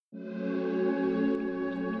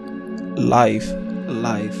Life.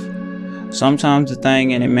 Sometimes the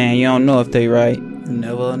thing in it, man, you don't know if they right. You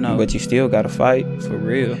never know. But you still gotta fight. For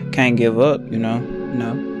real. Can't give up, you know.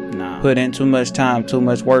 No. Nah. Put in too much time, too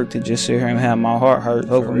much work to just sit here and have my heart hurt.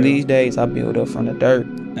 Hope from these days I build up from the dirt.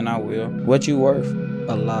 And I will. What you worth?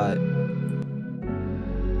 A lot.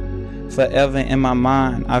 Forever in my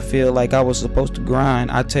mind, I feel like I was supposed to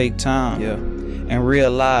grind. I take time. Yeah. And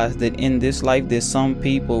realize that in this life that some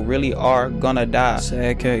people really are gonna die.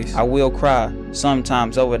 Sad case. I will cry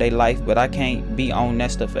sometimes over their life, but I can't be on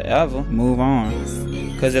that stuff forever. Move on.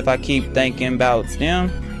 Cause if I keep thinking about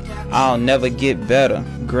them, I'll never get better.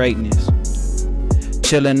 Greatness.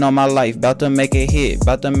 Chillin' on my life, about to make a hit,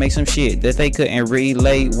 about to make some shit that they couldn't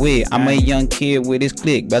relate with. I'm a young kid with his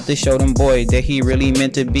clique, about to show them boys that he really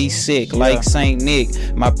meant to be sick. Like Saint Nick,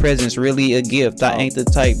 my presence really a gift. I ain't the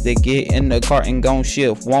type that get in the cart and gon'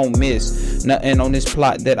 shift, won't miss nothing on this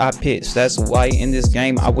plot that I pitch. That's why in this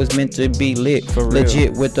game I was meant to be lit. For real.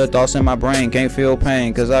 Legit with the thoughts in my brain, can't feel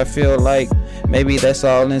pain, cause I feel like maybe that's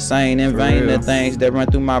all insane in vain. The things that run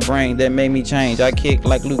through my brain that made me change. I kick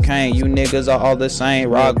like Luke Kane, you niggas are all the same.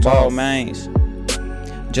 Rock ball mains.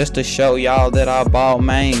 Just to show y'all that I ball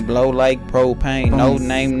main, blow like propane. No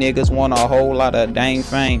name niggas want a whole lot of dang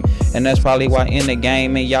fame, and that's probably why in the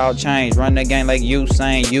game and y'all change. Run the game like you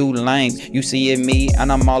saying you lame. You see it me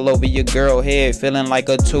and I'm all over your girl head, feeling like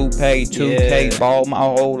a toupee. 2K ball my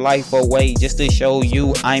whole life away just to show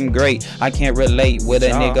you I'm great. I can't relate with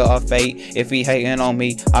a nigga or fate. If he hating on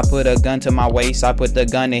me, I put a gun to my waist, I put the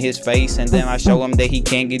gun in his face, and then I show him that he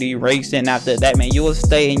can't get erased. And after that, man, you will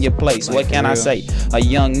stay in your place. What can I say? A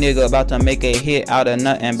young nigga about to make a hit out of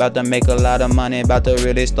nothing, about to make a lot of money, about to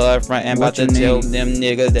really start frontin', about to tell them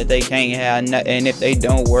niggas that they can't have nothing if they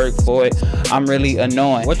don't work for it. I'm really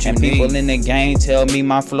annoying. People in the game tell me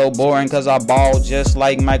my flow boring, cause I ball just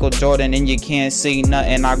like Michael Jordan and you can't see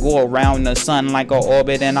nothing. I go around the sun like an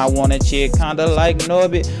orbit, and I want a chick kinda like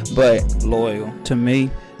Norbit, but loyal to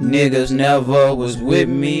me. Niggas never was with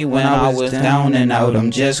me when I was down and out. I'm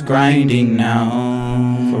just grinding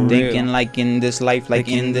now. Thinking like in this life,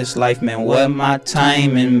 man, what my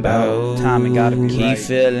timing bout? Timing gotta be Keep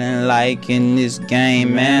feeling like in this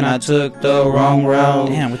game, man, I took the wrong route.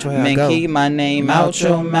 Damn, which way I Man, go? keep my name out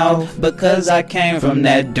your mouth, because I came from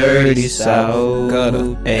that dirty south.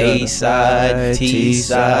 A side, T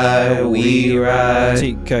side, we ride.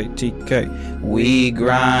 TK. We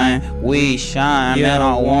grind, we shine, man,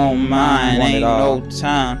 I won't mind. Ain't no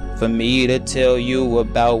time for me to tell you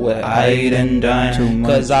about what I done done,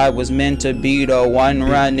 cause I was meant to be the one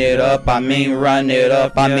run it up. I mean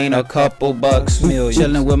a couple bucks.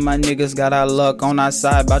 Chillin' with my niggas, got our luck on our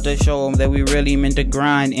side, about to show them that we really meant to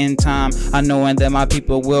grind in time. I knowin' that my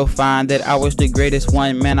people will find that I was the greatest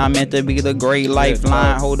one, man, I meant to be the great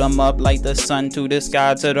lifeline. Hold them up like the sun to the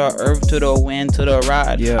sky, to the earth, to the wind, to the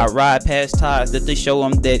ride. I ride past ties that to show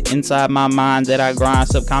them that inside my mind that I grind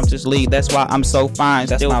subconsciously. That's why I'm so fine,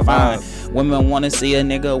 still fine. Women wanna see a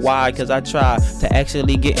nigga why, cause I try to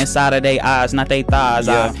actually get inside of their eyes, not their thighs.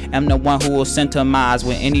 I am the one who will symptomize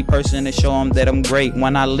with any person to show them that I'm great.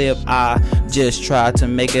 When I live, I just try to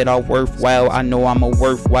make it all worthwhile. I know I'm a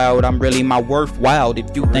worthwhile, I'm really my worthwhile.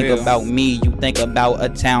 If you think about me, you think about a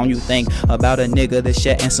town, you think about a nigga that's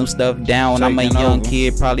shutting some stuff down. I'm a young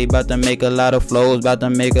kid, probably about to make a lot of flows, about to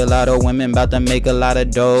make a lot of women, about to make a lot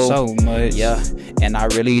of dough. So much. And I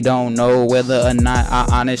really don't know whether or not I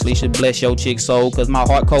honestly should bless your chick soul, cause my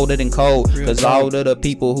heart colder than cold. Cause all of the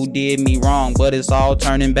people who did me wrong, but it's all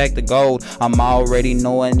turning back to gold. I'm already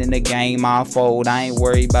knowing in the game I fold. I ain't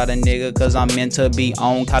worried about a nigga, cause I'm meant to be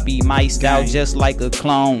on. Copy my style just like a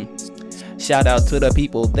clone. Shout out to the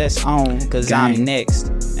people that's on, cause I'm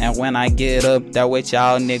next. And when I get up there with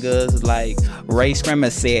y'all niggas, like Ray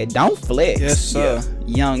Screamer said, don't flex. Yes, sir.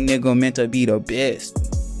 Young nigga meant to be the best.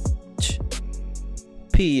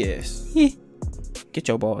 P.S. Get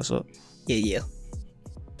your balls up. Yeah.